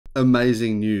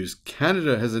amazing news.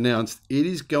 Canada has announced it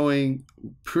is going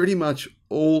pretty much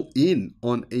all in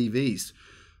on EVs.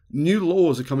 New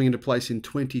laws are coming into place in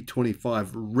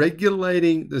 2025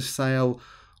 regulating the sale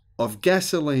of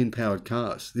gasoline-powered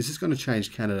cars. This is going to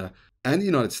change Canada and the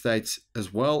United States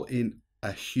as well in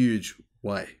a huge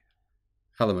way.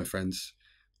 Hello, my friends.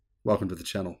 Welcome to the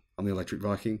channel. I'm the Electric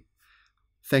Viking.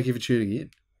 Thank you for tuning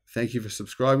in. Thank you for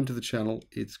subscribing to the channel.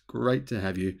 It's great to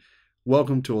have you.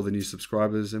 Welcome to all the new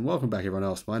subscribers and welcome back everyone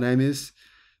else. My name is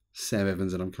Sam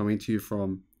Evans and I'm coming to you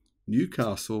from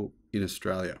Newcastle in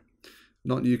Australia.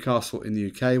 Not Newcastle in the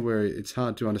UK where it's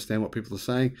hard to understand what people are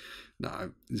saying.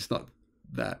 No, it's not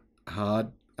that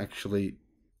hard. Actually,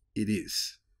 it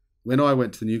is. When I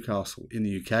went to Newcastle in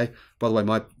the UK, by the way,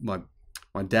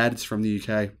 my dad's from the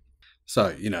UK.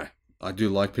 So, you know, I do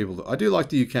like the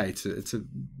UK. It's a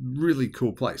really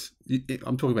cool place.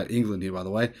 I'm talking about England here, by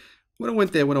the way. When I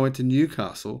went to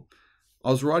Newcastle,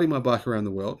 I was riding my bike around the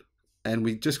world and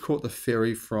we just caught the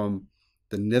ferry from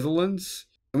the Netherlands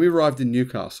and we arrived in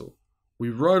Newcastle. We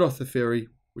rode off the ferry.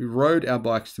 We rode our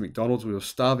bikes to McDonald's. We were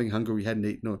starving, hungry. We hadn't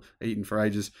eaten for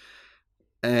ages.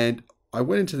 And I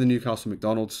went into the Newcastle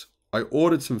McDonald's. I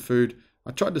ordered some food.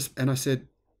 I said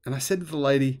to the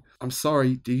lady, "I'm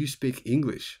sorry, do you speak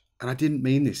English?" And I didn't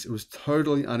mean this. It was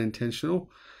totally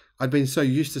unintentional. I'd been so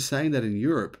used to saying that in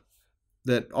Europe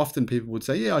that often people would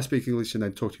say, "Yeah, I speak English," and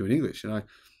they'd talk to you in English. And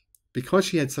because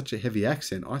she had such a heavy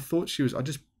accent, I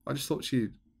just thought she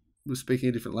was speaking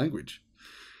a different language.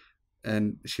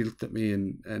 And she looked at me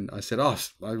and I said, "Oh,"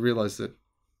 I realized that,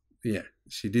 yeah,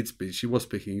 she was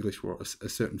speaking English, or a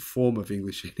certain form of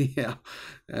English anyhow.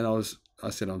 And I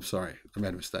said, "I'm sorry, I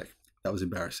made a mistake." That was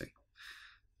embarrassing.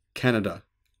 Canada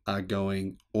are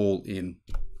going all in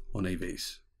on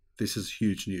EVs. This is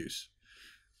huge news.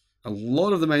 A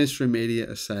lot of the mainstream media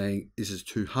are saying this is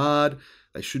too hard.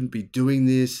 They shouldn't be doing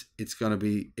this. It's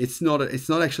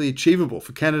not actually achievable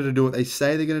for Canada to do what they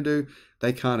say they're going to do.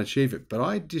 They can't achieve it. But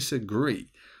I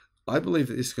disagree. I believe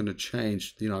that this is going to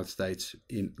change the United States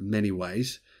in many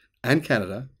ways and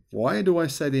Canada. Why do I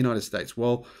say the United States?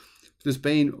 Well, there's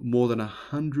been more than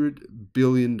 $100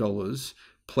 billion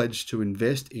pledged to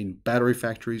invest in battery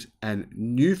factories and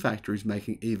new factories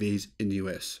making EVs in the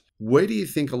US. Where do you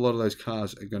think a lot of those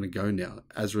cars are going to go now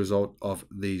as a result of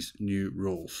these new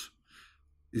rules?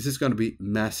 This is going to be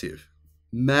massive,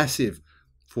 massive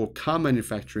for car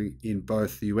manufacturing in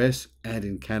both the US and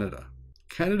in Canada.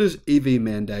 Canada's EV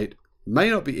mandate may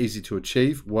not be easy to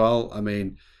achieve. Well, I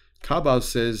mean, CarBuzz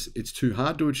says it's too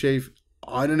hard to achieve.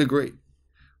 I don't agree.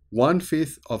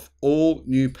 1/5 of all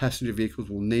new passenger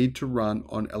vehicles will need to run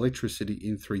on electricity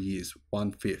in 3 years.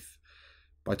 1/5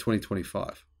 by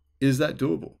 2025. Is that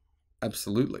doable?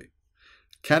 Absolutely.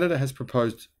 Canada has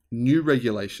proposed new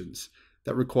regulations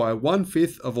that require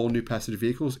 1/5 of all new passenger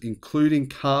vehicles, including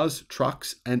cars,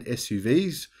 trucks, and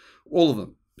SUVs, all of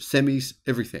them, semis,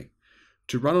 everything,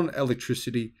 to run on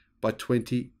electricity by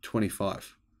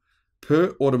 2025.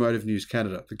 Per Automotive News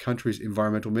Canada, the country's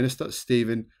environmental minister,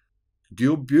 Stephen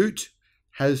Dubutte,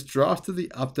 has drafted the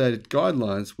updated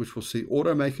guidelines which will see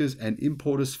automakers and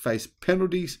importers face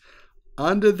penalties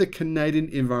under the Canadian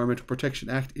Environmental Protection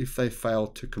Act if they fail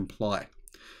to comply.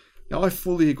 Now, I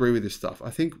fully agree with this stuff. I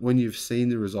think when you've seen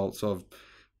the results of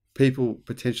people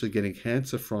potentially getting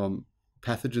cancer from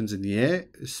pathogens in the air,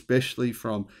 especially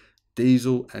from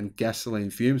diesel and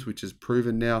gasoline fumes, which is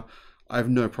proven now, I have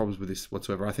no problems with this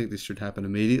whatsoever. I think this should happen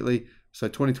immediately. So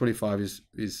 2025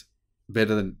 is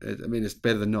better than, it's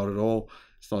better than not at all.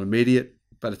 It's not immediate,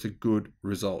 but it's a good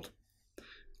result.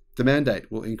 The mandate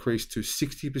will increase to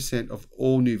 60% of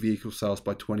all new vehicle sales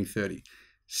by 2030.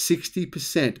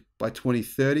 60% by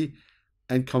 2030,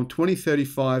 and come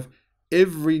 2035,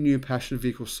 every new passenger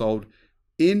vehicle sold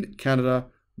in Canada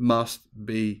must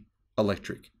be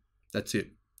electric. That's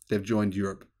it. They've joined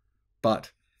Europe.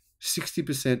 But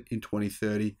 60% in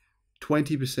 2030,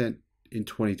 20% in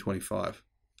 2025.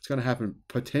 It's going to happen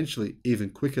potentially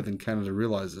even quicker than Canada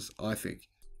realizes, I think.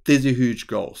 These are huge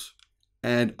goals.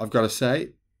 And I've got to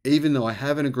say, even though I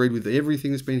haven't agreed with everything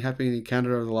that's been happening in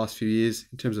Canada over the last few years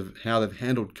in terms of how they've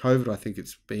handled COVID, I think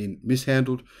it's been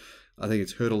mishandled. I think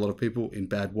it's hurt a lot of people in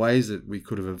bad ways that we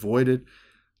could have avoided.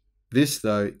 This,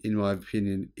 though, in my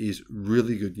opinion, is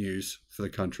really good news for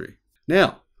the country.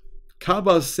 Now,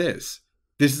 CarBuzz says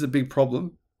this is a big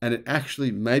problem and it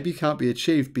actually maybe can't be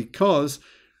achieved because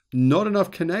not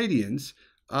enough Canadians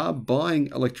are buying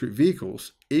electric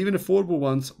vehicles, even affordable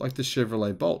ones like the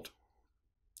Chevrolet Bolt.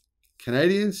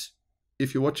 Canadians,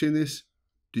 if you're watching this,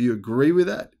 do you agree with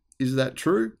that? Is that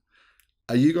true?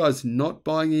 Are you guys not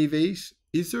buying EVs?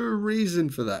 Is there a reason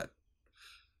for that?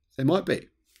 There might be.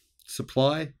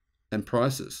 Supply and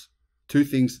prices. Two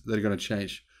things that are going to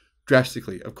change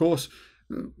drastically. Of course,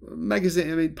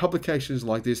 publications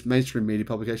like this, mainstream media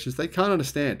publications, they can't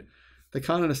understand. They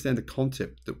can't understand the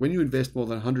concept that when you invest more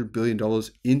than $100 billion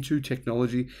into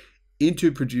technology,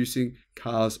 into producing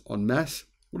cars en masse,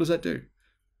 what does that do?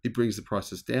 It brings the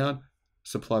prices down,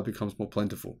 supply becomes more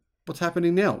plentiful. What's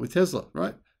happening now with Tesla,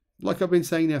 right? Like I've been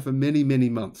saying now for many, many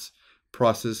months,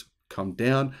 prices come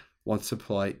down once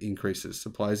supply increases.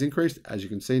 Supply has increased, as you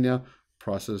can see now,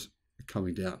 prices are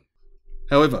coming down.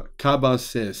 However, CarBuzz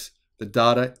says the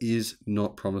data is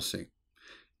not promising.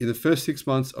 In the first 6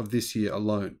 months of this year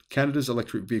alone, Canada's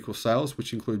electric vehicle sales,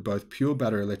 which include both pure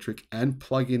battery electric and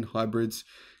plug-in hybrids,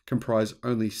 comprise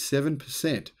only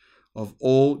 7% of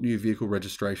all new vehicle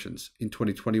registrations. In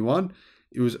 2021,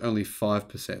 it was only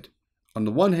 5%. On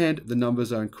the one hand, the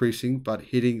numbers are increasing, but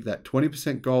hitting that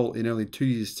 20% goal in only 2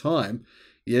 years' time,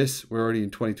 yes, we're already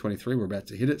in 2023, we're about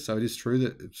to hit it, so it is true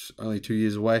that it's only 2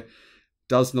 years away,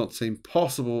 does not seem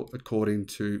possible according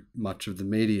to much of the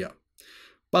media.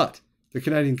 But the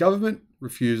Canadian government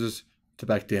refuses to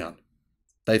back down.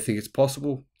 They think it's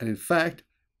possible, and in fact,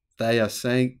 they are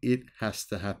saying it has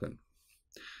to happen.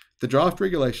 The draft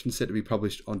regulations set to be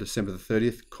published on December the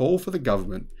 30th call for the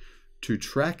government to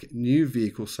track new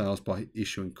vehicle sales by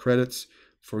issuing credits.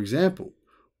 For example,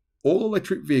 all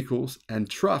electric vehicles and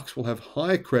trucks will have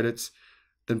higher credits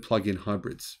than plug-in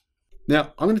hybrids.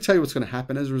 Now, I'm going to tell you what's going to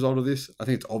happen as a result of this. I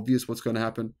think it's obvious what's going to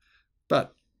happen.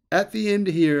 But at the end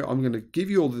here, I'm going to give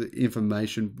you all the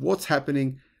information, what's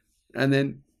happening, and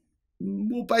then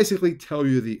we'll basically tell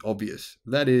you the obvious.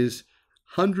 That is,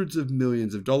 hundreds of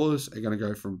millions of dollars are going to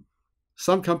go from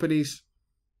some companies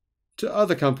to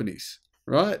other companies,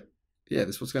 right? Yeah,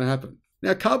 that's what's going to happen.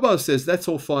 Now, CarBuzz says that's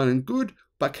all fine and good,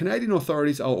 but Canadian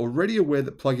authorities are already aware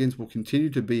that plug-ins will continue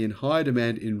to be in high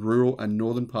demand in rural and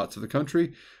northern parts of the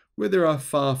country, where there are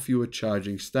far fewer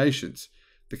charging stations.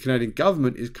 The Canadian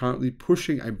government is currently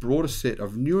pushing a broader set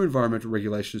of new environmental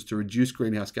regulations to reduce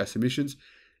greenhouse gas emissions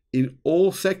in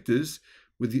all sectors,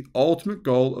 with the ultimate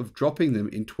goal of dropping them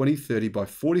in 2030 by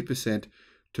 40%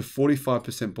 to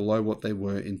 45% below what they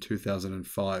were in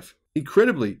 2005.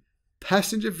 Incredibly,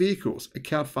 passenger vehicles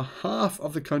account for half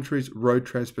of the country's road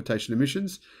transportation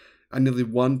emissions and nearly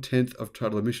 1/10 of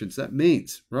total emissions. That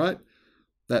means, right,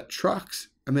 that trucks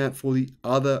amount for the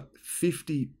other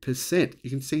 50%. You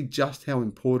can see just how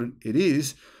important it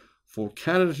is for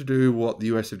Canada to do what the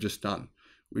US have just done,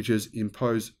 which is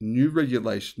impose new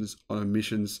regulations on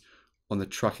emissions on the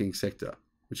trucking sector,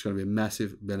 which is going to be a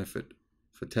massive benefit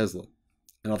for Tesla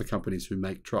and other companies who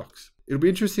make trucks. It'll be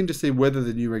interesting to see whether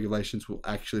the new regulations will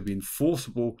actually be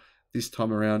enforceable this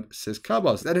time around, says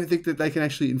CarBuzz. They don't think that they can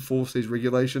actually enforce these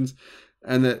regulations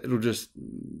and that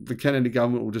the Canadian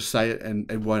government will just say it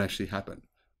and it won't actually happen.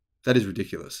 That is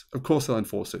ridiculous. Of course they'll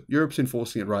enforce it. Europe's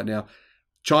enforcing it right now.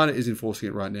 China is enforcing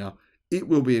it right now. It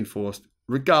will be enforced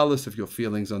regardless of your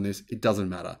feelings on this. It doesn't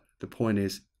matter. The point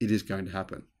is, it is going to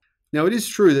happen. Now, it is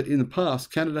true that in the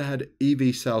past, Canada had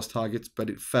EV sales targets, but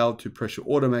it failed to pressure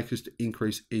automakers to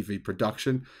increase EV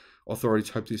production. Authorities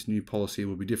hope this new policy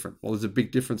will be different. Well, there's a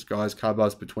big difference, guys,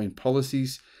 CarBuzz, between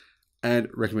policies and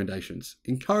recommendations.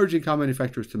 Encouraging car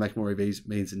manufacturers to make more EVs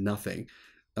means nothing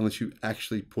unless you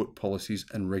actually put policies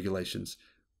and regulations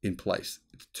in place.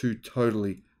 It's two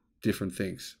totally different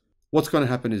things. What's going to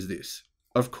happen is this.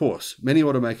 Of course, many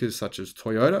automakers such as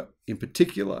Toyota, in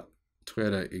particular,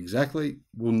 Toyota exactly,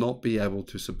 will not be able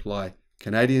to supply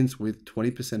Canadians with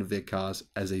 20% of their cars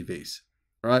as EVs,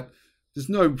 right?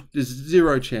 There's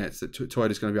zero chance that Toyota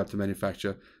is going to be able to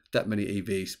manufacture that many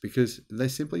EVs because they're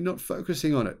simply not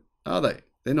focusing on it, are they?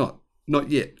 They're not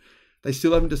yet. They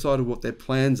still haven't decided what their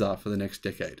plans are for the next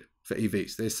decade for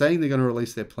EVs. They're saying they're going to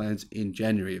release their plans in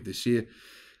January of this year,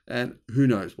 and who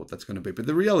knows what that's going to be. But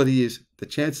the reality is the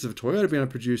chances of Toyota being able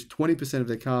to produce 20% of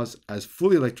their cars as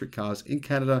fully electric cars in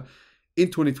Canada in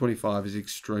 2025 is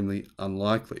extremely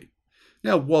unlikely.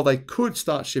 Now, while they could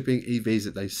start shipping EVs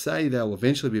that they say they'll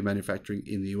eventually be manufacturing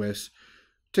in the US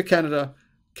to Canada,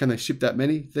 can they ship that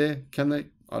many there? Can they?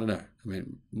 I don't know. I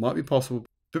mean, it might be possible.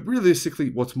 But realistically,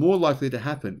 what's more likely to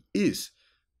happen is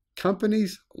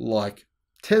companies like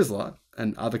Tesla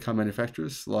and other car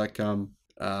manufacturers like, I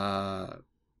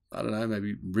don't know,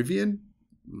 maybe Rivian.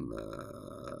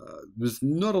 There's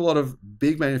not a lot of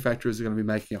big manufacturers that are going to be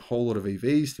making a whole lot of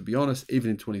EVs, to be honest,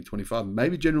 even in 2025.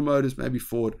 Maybe General Motors, maybe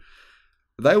Ford.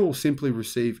 They will simply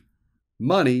receive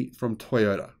money from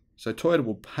Toyota. So Toyota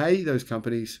will pay those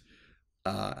companies,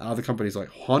 other companies like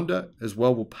Honda as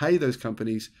well will pay those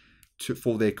companies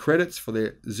for their credits, for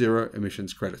their zero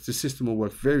emissions credits. This system will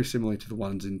work very similarly to the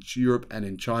ones in Europe and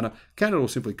in China. Canada will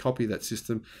simply copy that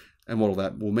system And what all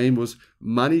that will mean was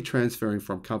money transferring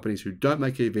from companies who don't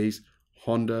make EVs,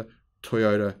 Honda,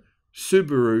 Toyota,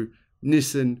 Subaru,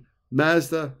 Nissan,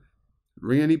 Mazda,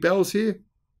 ring any bells here?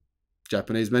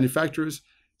 Japanese manufacturers.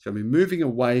 It's going to be moving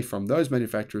away from those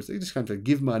manufacturers. They're just going to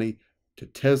give money to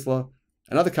Tesla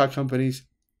and other car companies,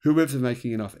 whoever's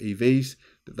making enough EVs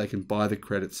that they can buy the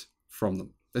credits from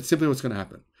them. That's simply what's going to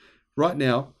happen. Right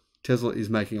now, Tesla is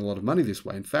making a lot of money this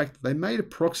way. In fact, they made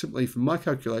approximately, from my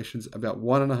calculations, about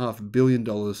 $1.5 billion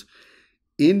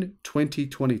in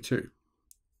 2022.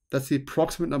 That's the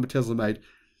approximate number Tesla made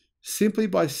simply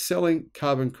by selling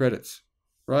carbon credits,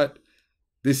 right?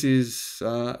 This is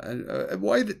a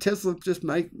way that Tesla just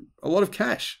make a lot of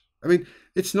cash. I mean,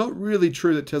 it's not really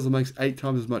true that Tesla makes 8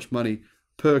 times as much money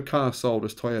per car sold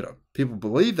as Toyota. People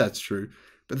believe that's true,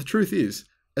 but the truth is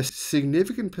a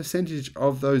significant percentage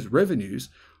of those revenues,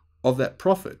 of that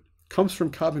profit, comes from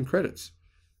carbon credits.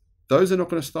 Those are not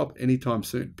going to stop anytime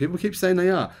soon. People keep saying they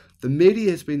are. The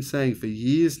media has been saying for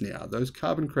years now those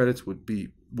carbon credits would be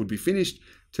finished.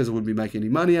 Tesla wouldn't be making any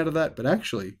money out of that. But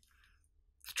actually,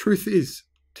 the truth is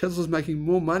Tesla's making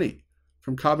more money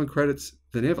from carbon credits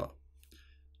than ever.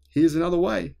 Here's another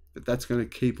way that that's going to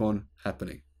keep on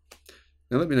happening.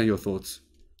 Now, let me know your thoughts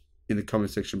in the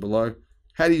comment section below.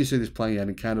 How do you see this playing out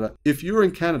in Canada? If you're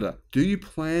in Canada, do you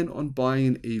plan on buying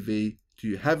an EV? Do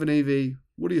you have an EV?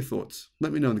 What are your thoughts?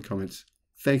 Let me know in the comments.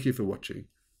 Thank you for watching.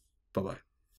 Bye-bye.